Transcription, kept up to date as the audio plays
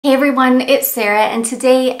Hey everyone, it's Sarah, and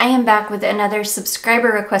today I am back with another subscriber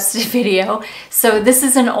requested video. So this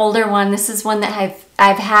is an older one. This is one that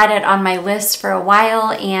I've had it on my list for a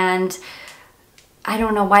while, and I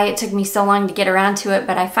don't know why it took me so long to get around to it,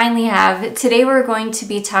 but I finally have. Today we're going to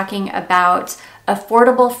be talking about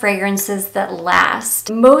affordable fragrances that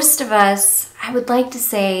last. Most of us, I would like to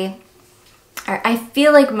say, or I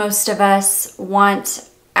feel like most of us want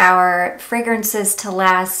our fragrances to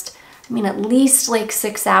last at least like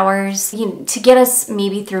 6 hours, to get us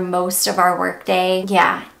maybe through most of our workday.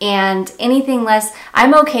 Yeah, and anything less,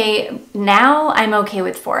 I'm okay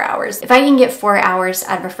with 4 hours. If I can get 4 hours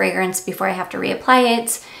out of a fragrance before I have to reapply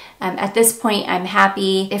it, at this point, I'm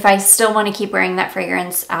happy. If I still want to keep wearing that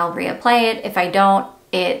fragrance, I'll reapply it. If I don't,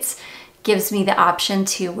 it gives me the option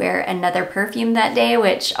to wear another perfume that day,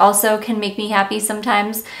 which also can make me happy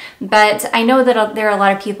sometimes. But I know that there are a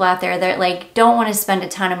lot of people out there that like don't want to spend a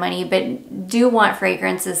ton of money, but do want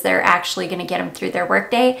fragrances that are actually going to get them through their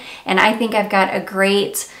workday. And I think I've got a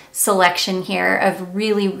great selection here of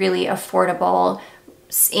really, really affordable,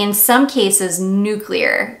 in some cases,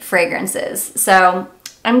 nuclear fragrances. So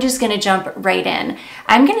I'm just gonna jump right in.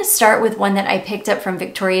 I'm gonna start with one that I picked up from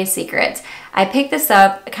Victoria's Secret. I picked this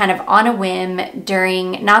up kind of on a whim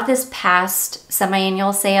during, not this past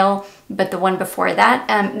semi-annual sale, but the one before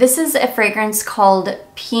that. This is a fragrance called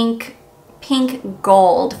Pink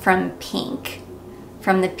Gold from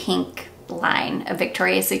the Pink line of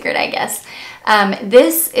Victoria's Secret, I guess.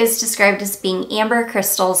 This is described as being amber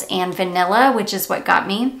crystals and vanilla, which is what got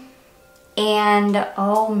me. And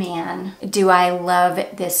oh man, do I love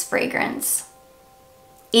this fragrance.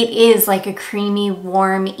 It is like a creamy,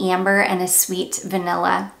 warm amber and a sweet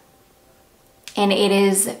vanilla. And it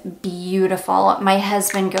is beautiful. My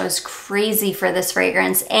husband goes crazy for this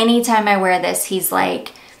fragrance. Anytime I wear this, he's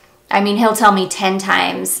like, he'll tell me 10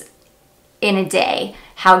 times in a day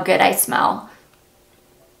how good I smell.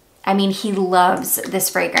 He loves this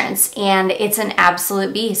fragrance, and it's an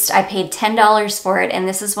absolute beast. I paid $10 for it, and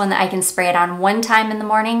this is one that I can spray it on one time in the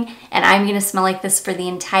morning, and I'm gonna smell like this for the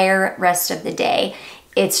entire rest of the day.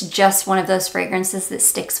 It's just one of those fragrances that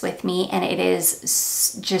sticks with me, and it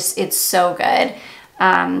is just, it's so good.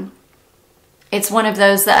 It's one of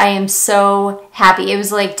those that I am so happy. It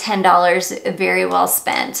was like $10, very well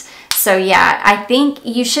spent. So yeah, I think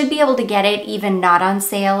you should be able to get it even not on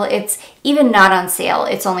sale. It's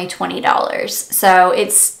only $20. So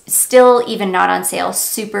it's still, even not on sale,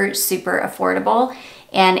 super, super affordable.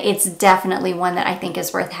 And it's definitely one that I think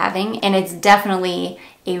is worth having. And it's definitely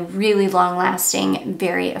a really long lasting,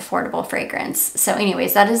 very affordable fragrance. So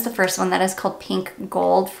anyways, that is the first one. That is called Pink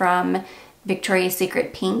Gold from Victoria's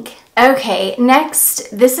Secret Pink. Okay, next,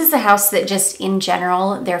 this is a house that just in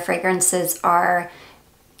general, their fragrances are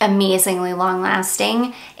amazingly long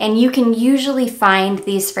lasting, and you can usually find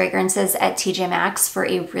these fragrances at TJ Maxx for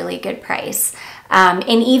a really good price. And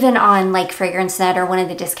even on like FragranceNet or one of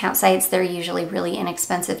the discount sites, they're usually really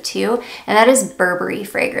inexpensive too. And that is Burberry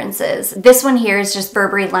fragrances. This one here is just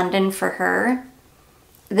Burberry London for Her.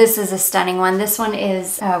 This is a stunning one. This one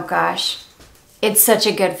is, oh gosh, it's such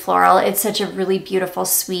a good floral. It's such a really beautiful,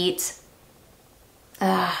 sweet,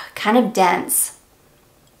 kind of dense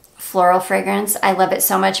floral fragrance. I love it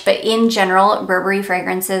so much. But in general, Burberry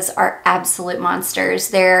fragrances are absolute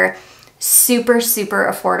monsters. They're super, super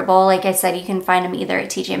affordable. Like I said, you can find them either at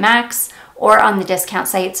TJ Maxx or on the discount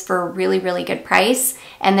sites for a really, really good price.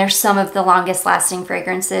 And they're some of the longest lasting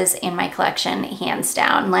fragrances in my collection, hands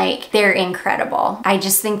down. Like, they're incredible. I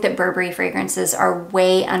just think that Burberry fragrances are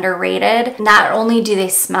way underrated. Not only do they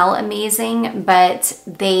smell amazing, but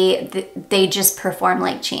they just perform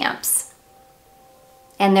like champs.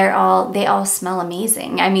 And they all smell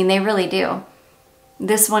amazing. They really do.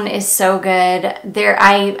 This one is so good.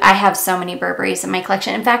 I have so many Burberrys in my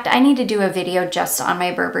collection. In fact, I need to do a video just on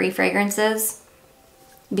my Burberry fragrances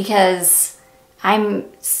because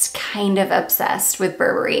I'm kind of obsessed with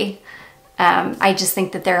Burberry. I just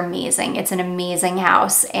think that they're amazing. It's an amazing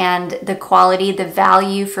house, and the quality, the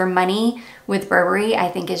value for money with Burberry, I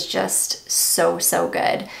think is just so, so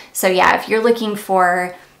good. So yeah, if you're looking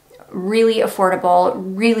for really affordable,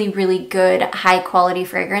 really, really good, high quality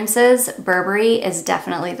fragrances, Burberry is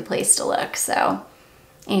definitely the place to look. So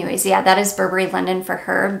anyways, yeah, that is Burberry London for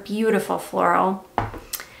Her. Beautiful floral.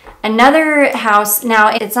 Another house,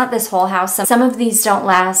 now it's not this whole house. Some of these don't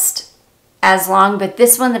last as long, but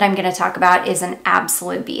this one that I'm going to talk about is an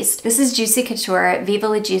absolute beast. This is Juicy Couture, Viva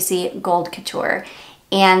La Juicy Gold Couture.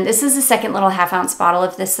 And this is the second little half-ounce bottle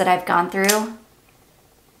of this that I've gone through.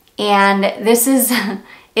 And this is,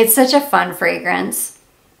 it's such a fun fragrance.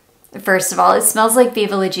 First of all, it smells like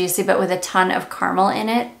Viva La Juicy, but with a ton of caramel in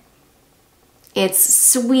it. It's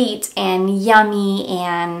sweet and yummy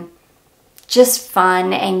and just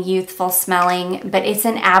fun and youthful smelling, but it's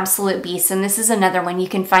an absolute beast. And this is another one. You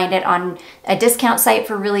can find it on a discount site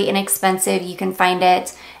for really inexpensive. You can find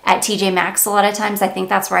it at TJ Maxx a lot of times. I think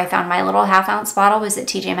that's where I found my little 1/2 ounce bottle, was at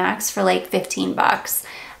TJ Maxx for like 15 bucks.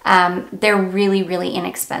 They're really, really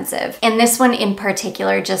inexpensive. And this one in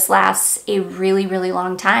particular just lasts a really, really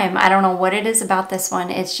long time. I don't know what it is about this one.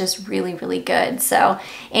 It's just really, really good. So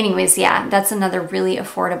anyways, yeah, that's another really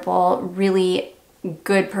affordable, really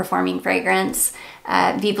good performing fragrance.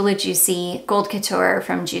 Viva La Juicy Gold Couture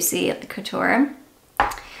from Juicy Couture.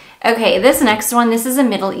 Okay, this next one, this is a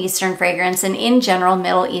Middle Eastern fragrance, and in general,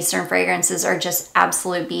 Middle Eastern fragrances are just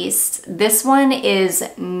absolute beasts. This one is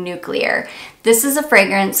nuclear. This is a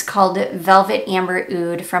fragrance called Velvet Amber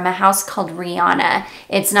Oud from a house called Rihanna.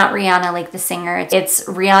 It's not Rihanna like the singer, it's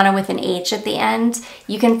Rihanna with an H at the end.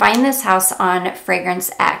 You can find this house on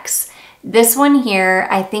Fragrance X. This one here,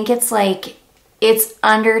 I think it's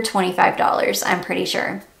under $25, I'm pretty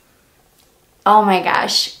sure. Oh my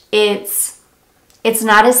gosh, it's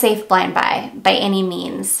not a safe blind buy by any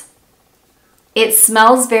means. It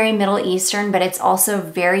smells very Middle Eastern, but it's also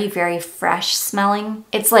very, very fresh smelling.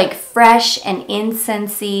 It's like fresh and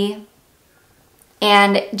incensey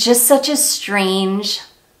and just such a strange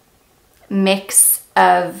mix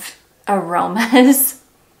of aromas.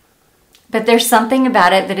 But there's something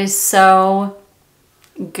about it that is so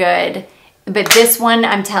good. But this one,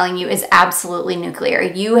 I'm telling you, is absolutely nuclear.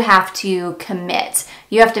 You have to commit.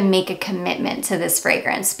 You have to make a commitment to this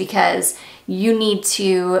fragrance because you need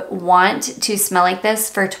to want to smell like this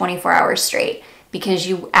for 24 hours straight, because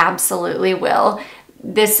you absolutely will.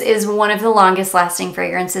 This is one of the longest lasting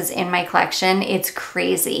fragrances in my collection. It's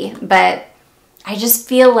crazy, but I just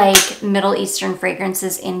feel like Middle Eastern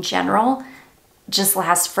fragrances in general just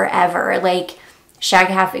last forever. Like Shag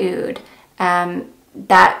Half Oud,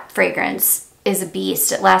 that fragrance is a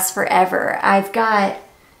beast. It lasts forever. I've got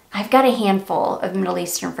a handful of Middle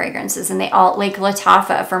Eastern fragrances, and they all, like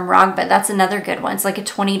Latafa from Rogba, that's another good one. It's like a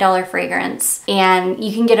 $20 fragrance, and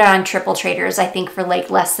you can get it on Triple Traders, I think, for like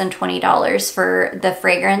less than $20 for the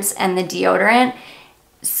fragrance and the deodorant,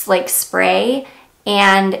 like spray,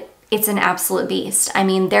 and it's an absolute beast. I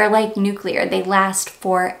mean, they're like nuclear. They last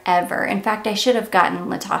forever. In fact, I should have gotten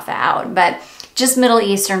Latafa out, but just Middle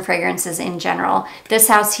Eastern fragrances in general. This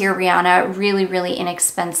house here, Rihanna, really, really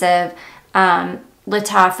inexpensive.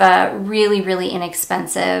 Latafa, really, really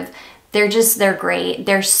inexpensive. They're great.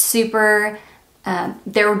 They're super,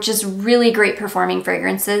 they're just really great performing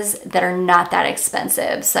fragrances that are not that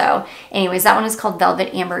expensive. So anyways, that one is called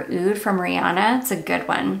Velvet Amber Oud from Rihanna. It's a good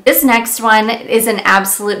one. This next one is an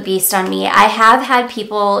absolute beast on me. I have had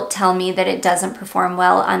people tell me that it doesn't perform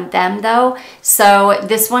well on them though. So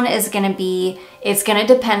this one is gonna be, it's gonna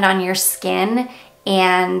depend on your skin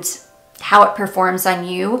and how it performs on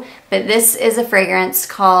you, but this is a fragrance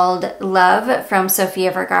called Love from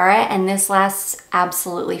Sofia Vergara, and this lasts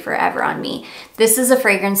absolutely forever on me. This is a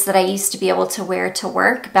fragrance that I used to be able to wear to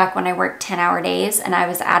work back when I worked 10-hour days and I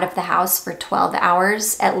was out of the house for 12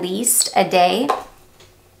 hours at least a day.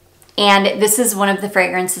 And this is one of the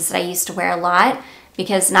fragrances that I used to wear a lot,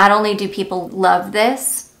 because not only do people love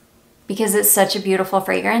this because it's such a beautiful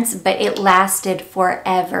fragrance, but it lasted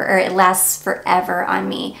forever, or it lasts forever on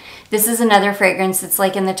me. This is another fragrance that's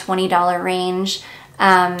like in the $20 range.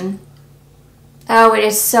 Oh, it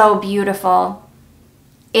is so beautiful.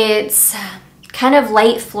 It's kind of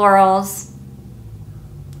light florals.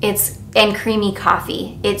 And creamy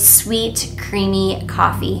coffee. It's sweet, creamy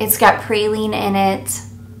coffee. It's got praline in it.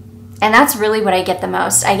 And that's really what I get the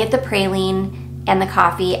most. I get the praline and the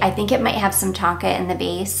coffee. I think it might have some tonka in the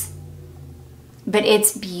base. But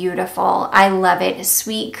it's beautiful. I love it.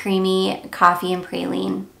 Sweet, creamy coffee and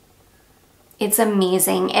praline. It's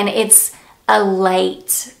amazing. And it's a light,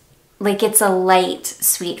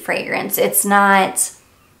 sweet fragrance. It's not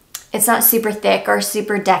super thick or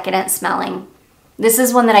super decadent smelling. This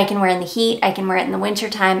is one that I can wear in the heat. I can wear it in the winter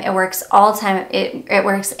time. It works all time. It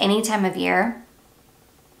works any time of year.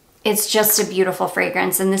 It's just a beautiful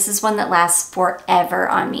fragrance, and this is one that lasts forever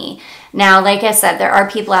on me. Now, like I said, there are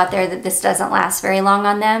people out there that this doesn't last very long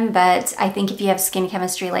on them, but I think if you have skin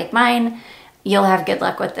chemistry like mine, you'll have good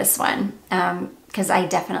luck with this one, because I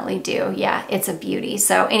definitely do. Yeah, it's a beauty.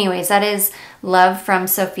 So anyways, that is Love from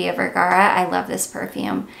Sofia Vergara. I love this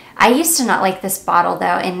perfume. I used to not like this bottle though,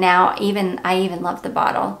 and now I even love the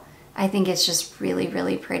bottle. I think it's just really,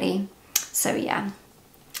 really pretty. So yeah.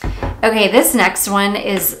 Okay, this one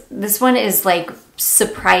is like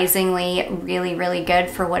surprisingly really, really good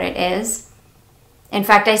for what it is. In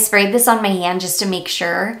fact, I sprayed this on my hand just to make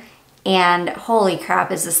sure, and holy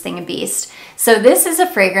crap, is this thing a beast. So this is a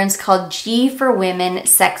fragrance called G for Women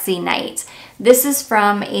Sexy Night. This is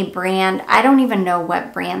from a brand, I don't even know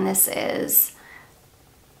what brand this is.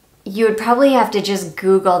 You would probably have to just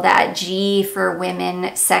Google that, G for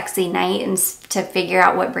Women Sexy Night, and to figure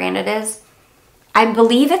out what brand it is. I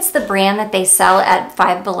believe it's the brand that they sell at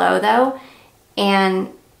Five Below though. And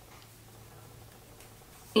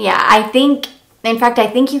yeah, I think, in fact, I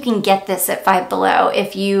think you can get this at Five Below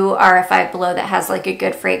if you are a Five Below that has like a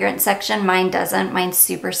good fragrance section. Mine doesn't. Mine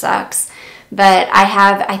super sucks. But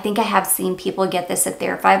I think I have seen people get this at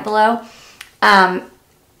their Five Below.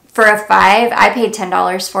 For a $5, I paid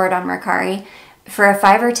 $10 for it on Mercari. For a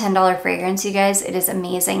 $5 or $10 fragrance, you guys, it is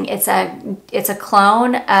amazing. It's a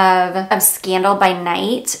clone of Scandal by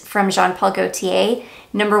Night from Jean Paul Gaultier.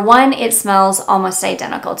 Number one, it smells almost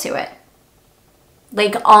identical to it.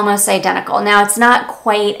 Like almost identical. Now, it's not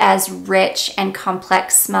quite as rich and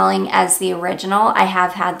complex smelling as the original. I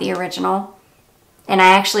have had the original, and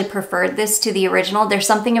I actually preferred this to the original. There's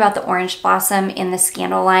something about the orange blossom in the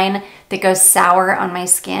Scandal line that goes sour on my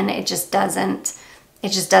skin. It just doesn't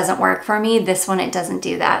work for me. This one, it doesn't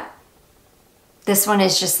do that. This one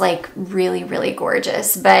is just like really, really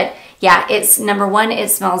gorgeous. But yeah, it's number one, it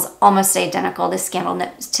smells almost identical to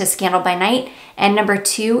Scandal by Night. And number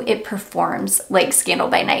two, it performs like Scandal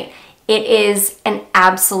by Night. It is an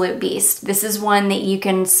absolute beast. This is one that you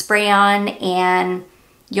can spray on and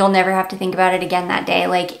you'll never have to think about it again that day.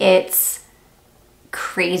 Like, it's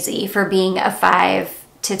crazy for being a $5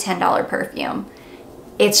 to $10 perfume.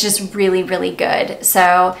 It's just really, really good.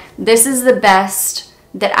 So this is the best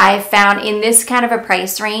that I've found in this kind of a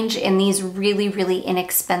price range, in these really, really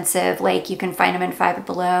inexpensive, like you can find them in Five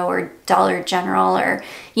Below or Dollar General or,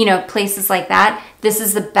 you know, places like that. This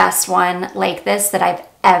is the best one like this that I've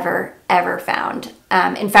ever found.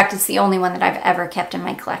 In fact, it's the only one that I've ever kept in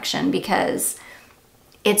my collection because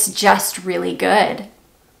it's just really good.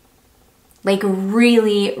 Like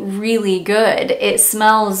really, really good. It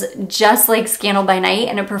smells just like Scandal by Night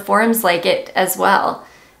and it performs like it as well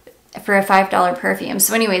for a $5 perfume.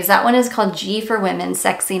 So anyways, that one is called G for Women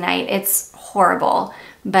Sexy Night. It's horrible,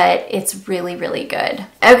 but it's really, really good.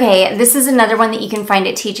 Okay, this is another one that you can find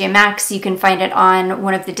at TJ Maxx. You can find it on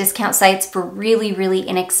one of the discount sites for really, really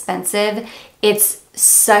inexpensive. It's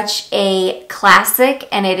such a classic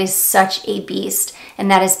and it is such a beast, and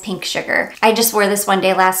that is Pink Sugar. I just wore this one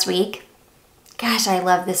day last week. Gosh, I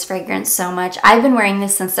love this fragrance so much. I've been wearing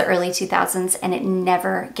this since the early 2000s and it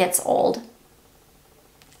never gets old.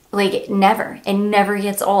 Like, it never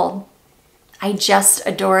gets old. I just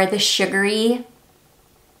adore the sugary,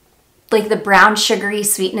 like the brown sugary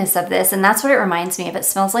sweetness of this. And that's what it reminds me of. It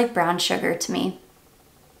smells like brown sugar to me.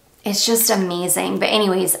 It's just amazing. But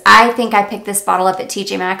anyways, I think I picked this bottle up at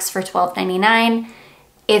TJ Maxx for $12.99.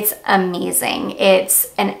 It's amazing.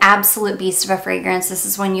 It's an absolute beast of a fragrance. This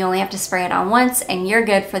is when you only have to spray it on once and you're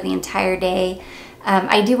good for the entire day.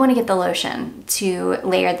 I do want to get the lotion to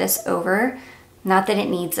layer this over. Not that it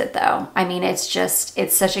needs it though. I mean, it's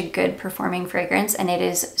such a good performing fragrance and it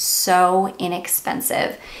is so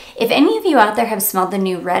inexpensive. If any of you out there have smelled the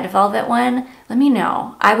new Red Velvet one, let me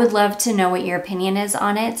know. I would love to know what your opinion is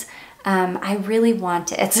on it. I really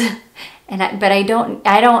want it. But I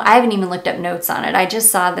haven't even looked up notes on it. I just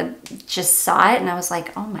saw it and I was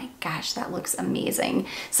like, oh my gosh, that looks amazing.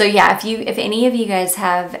 So yeah, if any of you guys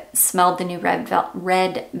have smelled the new Red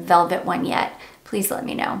Velvet one yet, please let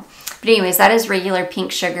me know. But anyways, that is regular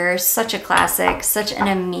Pink Sugar. Such a classic, such an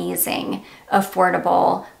amazing,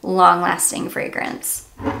 affordable, long-lasting fragrance.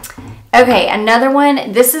 Okay, another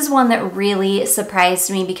one. This is one that really surprised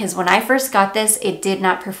me because when I first got this, it did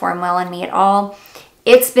not perform well on me at all.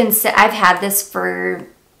 I've had this for,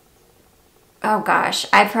 oh gosh,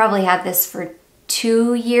 I've probably had this for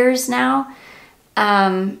 2 years now.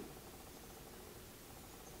 Yeah,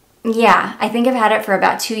 I think I've had it for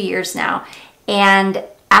about 2 years now. And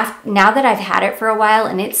now that I've had it for a while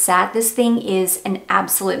and it's sat, this thing is an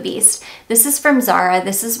absolute beast. This is from Zara.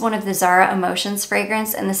 This is one of the Zara Emotions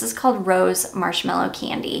fragrance, and this is called Rose Marshmallow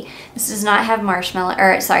Candy. This does not have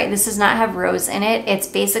this does not have rose in it. It's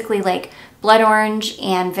basically like blood orange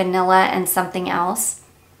and vanilla and something else.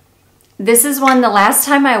 This is one, the last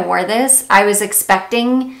time I wore this, I was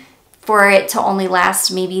expecting for it to only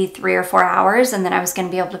last maybe 3 or 4 hours and then I was going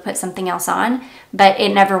to be able to put something else on, but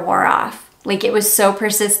it never wore off. Like, it was so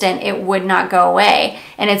persistent, it would not go away.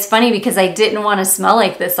 And it's funny because I didn't want to smell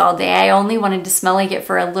like this all day. I only wanted to smell like it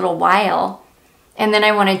for a little while. And then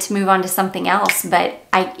I wanted to move on to something else, but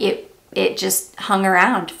it just hung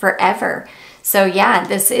around forever. So yeah,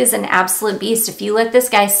 this is an absolute beast. If you let this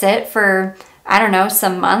guy sit for, I don't know,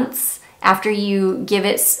 some months, after you give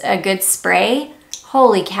it a good spray,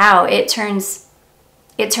 holy cow, it turns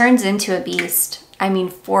into a beast. I mean,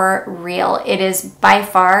 for real. It is by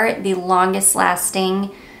far the longest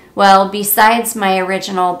lasting, well, besides my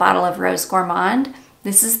original bottle of Rose Gourmand,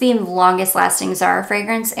 this is the longest lasting Zara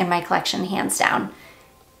fragrance in my collection, hands down.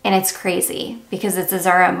 And it's crazy because it's a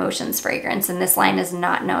Zara Emotions fragrance, and this line is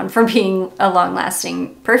not known for being a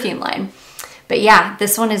long-lasting perfume line. But yeah,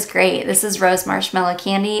 this one is great. This is Rose Marshmallow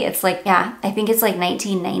Candy. It's like, yeah, I think it's like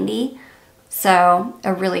 1990. So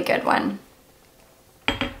a really good one.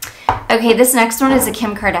 Okay, this next one is a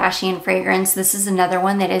Kim Kardashian fragrance. This is another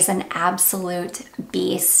one that is an absolute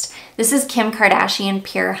beast. This is Kim Kardashian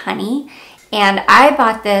Pure Honey. And I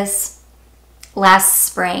bought this last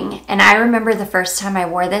spring. And I remember the first time I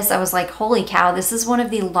wore this, I was like, holy cow, this is one of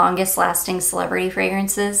the longest lasting celebrity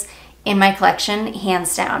fragrances in my collection,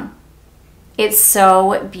 hands down. It's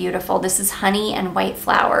so beautiful. This is honey and white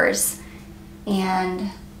flowers.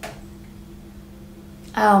 And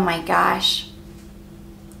oh my gosh.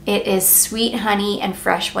 It is sweet honey and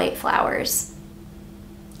fresh white flowers.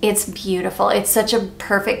 It's beautiful. It's such a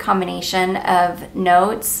perfect combination of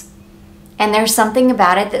notes. And there's something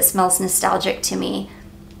about it that smells nostalgic to me.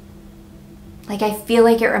 Like, I feel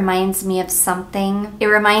like it reminds me of something. It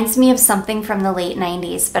reminds me of something from the late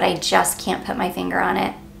 90s, but I just can't put my finger on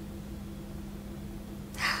it.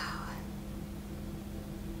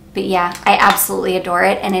 But yeah, I absolutely adore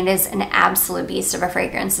it, and it is an absolute beast of a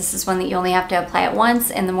fragrance. This is one that you only have to apply it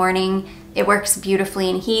once in the morning. It works beautifully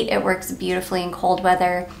in heat. It works beautifully in cold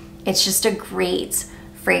weather. It's just a great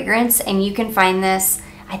fragrance, and you can find this,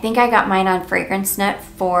 I think I got mine on Fragrance Net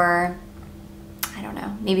for, I don't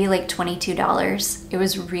know, maybe like $22. It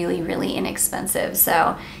was really, really inexpensive.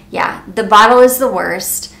 So yeah, the bottle is the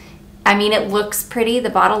worst. I mean, it looks pretty. The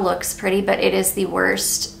bottle looks pretty, but it is the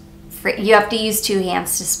worst. You have to use two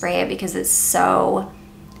hands to spray it because it's so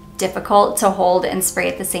difficult to hold and spray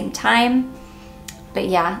at the same time. But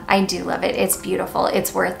yeah, I do love it. It's beautiful.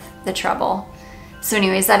 It's worth the trouble. So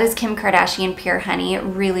anyways, that is Kim Kardashian Pure Honey.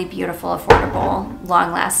 Really beautiful, affordable,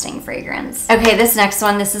 long-lasting fragrance. Okay, this next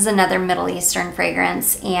one, this is another Middle Eastern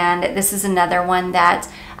fragrance, and this is another one that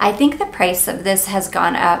I think the price of this has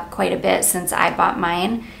gone up quite a bit since I bought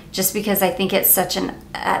mine, just because I think it's such an,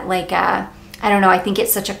 I don't know, I think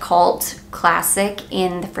it's such a cult classic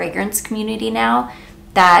in the fragrance community now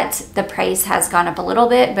that the price has gone up a little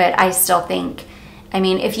bit, but I still think, I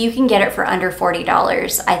mean, if you can get it for under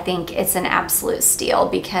 $40, I think it's an absolute steal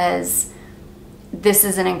because this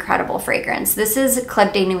is an incredible fragrance. This is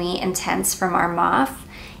Club de Nuit Intense from Armaf,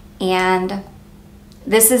 and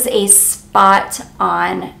this is a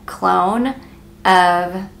spot-on clone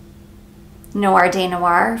of Noir de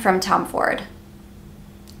Noir from Tom Ford.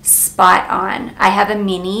 Spot on. I have a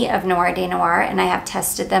mini of Noir de Noir and I have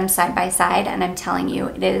tested them side by side, and I'm telling you,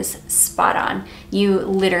 it is spot on. You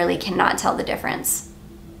literally cannot tell the difference.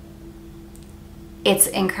 It's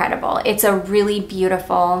incredible. It's a really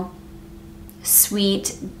beautiful,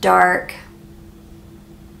 sweet, dark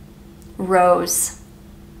rose.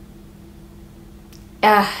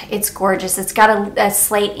 It's gorgeous. It's got a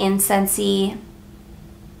slight incensey,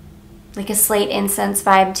 like a slight incense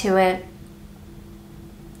vibe to it.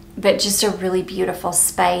 But just a really beautiful,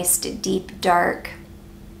 spiced, deep, dark,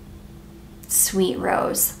 sweet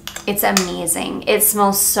rose. It's amazing. It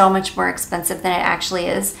smells so much more expensive than it actually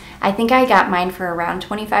is. I think I got mine for around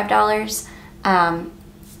 $25.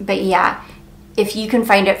 But yeah, if you can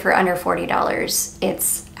find it for under $40,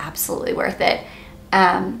 it's absolutely worth it.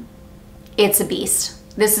 It's a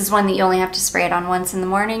beast. This is one that you only have to spray it on once in the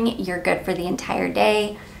morning. You're good for the entire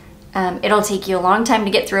day. It'll take you a long time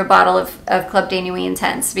to get through a bottle of Club de Nuit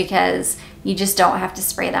Intense because you just don't have to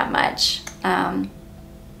spray that much.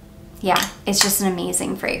 Yeah, it's just an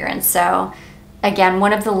amazing fragrance. So again,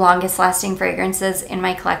 one of the longest lasting fragrances in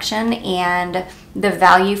my collection, and the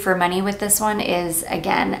value for money with this one is,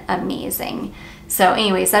 again, amazing. So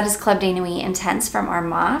anyways, that is Club de Nuit Intense from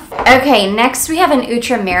Armaf. Okay, next we have an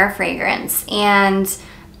Outremer fragrance, and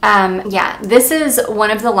yeah, this is one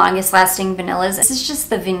of the longest lasting vanillas. This is just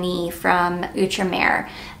the Vanille from Outremer.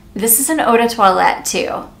 This is an eau de toilette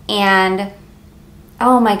too, and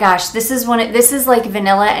oh my gosh, this is like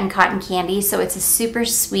vanilla and cotton candy, so it's a super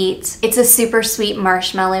sweet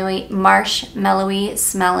marshmallowy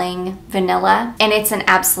smelling vanilla, and it's an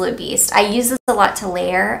absolute beast. I use this a lot to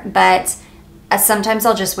layer, but sometimes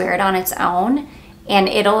I'll just wear it on its own, and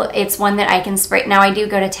it's one that I can spray. Now I do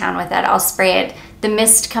go to town with it. I'll spray it. The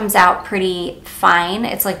mist comes out pretty fine.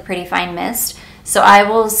 It's like pretty fine mist. So I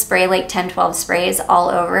will spray like 10-12 sprays all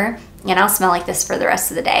over, and I'll smell like this for the rest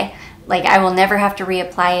of the day. Like, I will never have to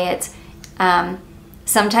reapply it.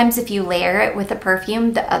 Sometimes if you layer it with a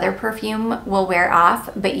perfume, the other perfume will wear off,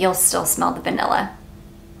 but you'll still smell the vanilla.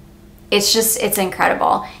 It's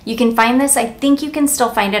incredible. You can find this, I think you can still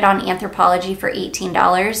find it on Anthropologie for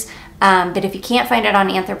 $18. But if you can't find it on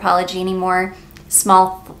Anthropologie anymore,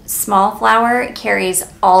 Small Flower carries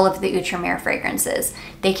all of the Outremer fragrances.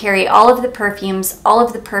 They carry all of the perfumes, all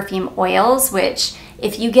of the perfume oils, which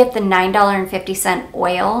if you get the $9.50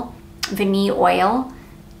 oil, vanille oil,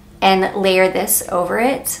 and layer this over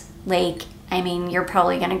it, like, I mean, you're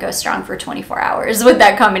probably gonna go strong for 24 hours with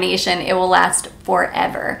that combination. It will last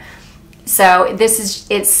forever. So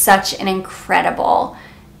it's such an incredible,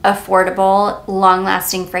 affordable,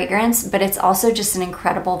 long-lasting fragrance, but it's also just an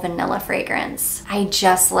incredible vanilla fragrance. I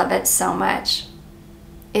just love it so much.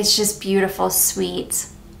 It's just beautiful, sweet,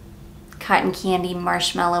 cotton candy,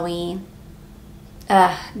 marshmallowy,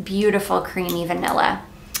 beautiful creamy vanilla.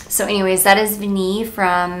 So anyways, that is Vanille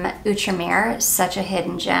from Outremer, such a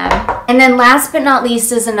hidden gem. And then last but not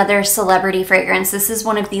least is another celebrity fragrance. This is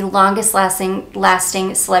one of the longest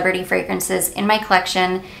lasting celebrity fragrances in my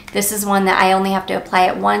collection. This is one that I only have to apply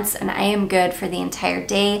it once and I am good for the entire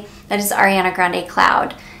day. That is Ariana Grande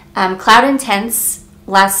Cloud. Cloud Intense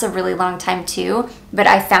lasts a really long time too, but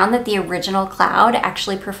I found that the original Cloud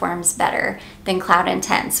actually performs better than Cloud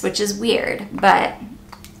Intense, which is weird, but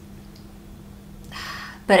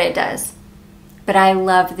it does. But I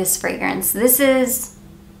love this fragrance. This is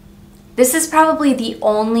probably the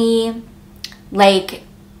only like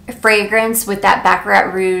fragrance with that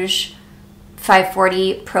Baccarat Rouge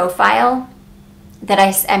 540 profile that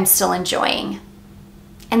I'm still enjoying.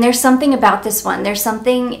 And there's something about this one. There's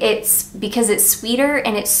something, it's because it's sweeter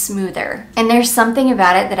and it's smoother. And there's something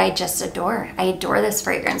about it that I just adore. I adore this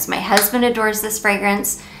fragrance. My husband adores this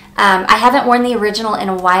fragrance. I haven't worn the original in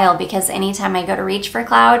a while because anytime I go to reach for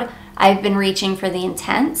Cloud, I've been reaching for the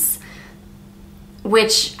Intense,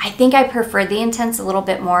 which I think I prefer the Intense a little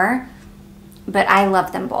bit more, but I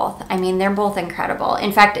love them both. I mean, they're both incredible.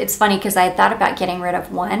 In fact, it's funny because I thought about getting rid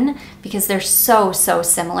of one because they're so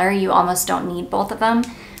similar. You almost don't need both of them.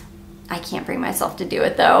 I can't bring myself to do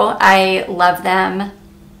it though. I love them.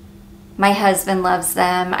 My husband loves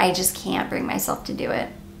them. I just can't bring myself to do it.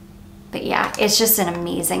 But yeah, it's just an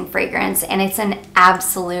amazing fragrance and it's an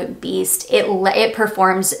absolute beast. It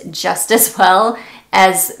performs just as well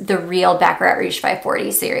as the real Baccarat Rouge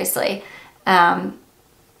 540, seriously.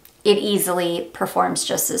 It easily performs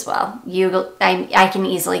just as well. I can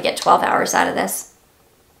easily get 12 hours out of this.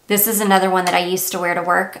 This is another one that I used to wear to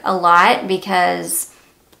work a lot because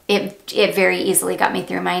it very easily got me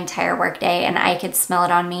through my entire work day and I could smell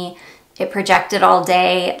it on me. It projected all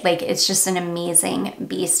day. Like, it's just an amazing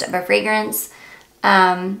beast of a fragrance.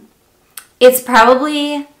 It's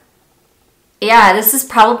probably, yeah, this is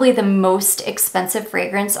probably the most expensive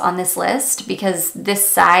fragrance on this list because this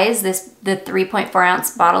size, the 3.4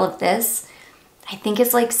 ounce bottle of this, I think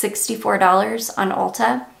it's like $64 on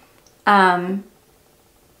Ulta.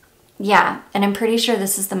 Yeah, and I'm pretty sure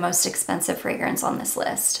this is the most expensive fragrance on this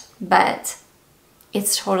list, but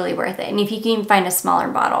it's totally worth it. And if you can find a smaller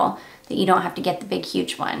bottle, that you don't have to get the big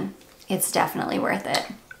huge one, it's definitely worth it.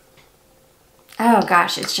 Oh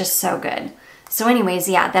gosh, it's just so good. So anyways,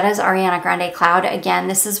 yeah, that is Ariana Grande Cloud. Again,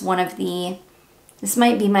 this is this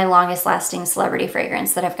might be my longest lasting celebrity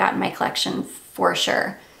fragrance that I've got in my collection for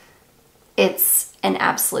sure. It's an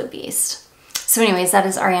absolute beast. So anyways, that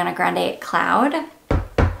is Ariana Grande Cloud.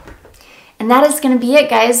 And that is going to be it,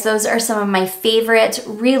 guys. Those are some of my favorite,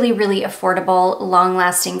 really affordable,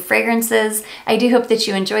 long-lasting fragrances. I do hope that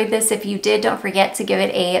you enjoyed this. If you did, don't forget to give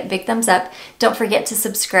it a big thumbs up. Don't forget to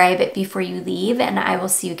subscribe before you leave, and I will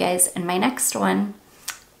see you guys in my next one.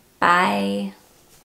 Bye.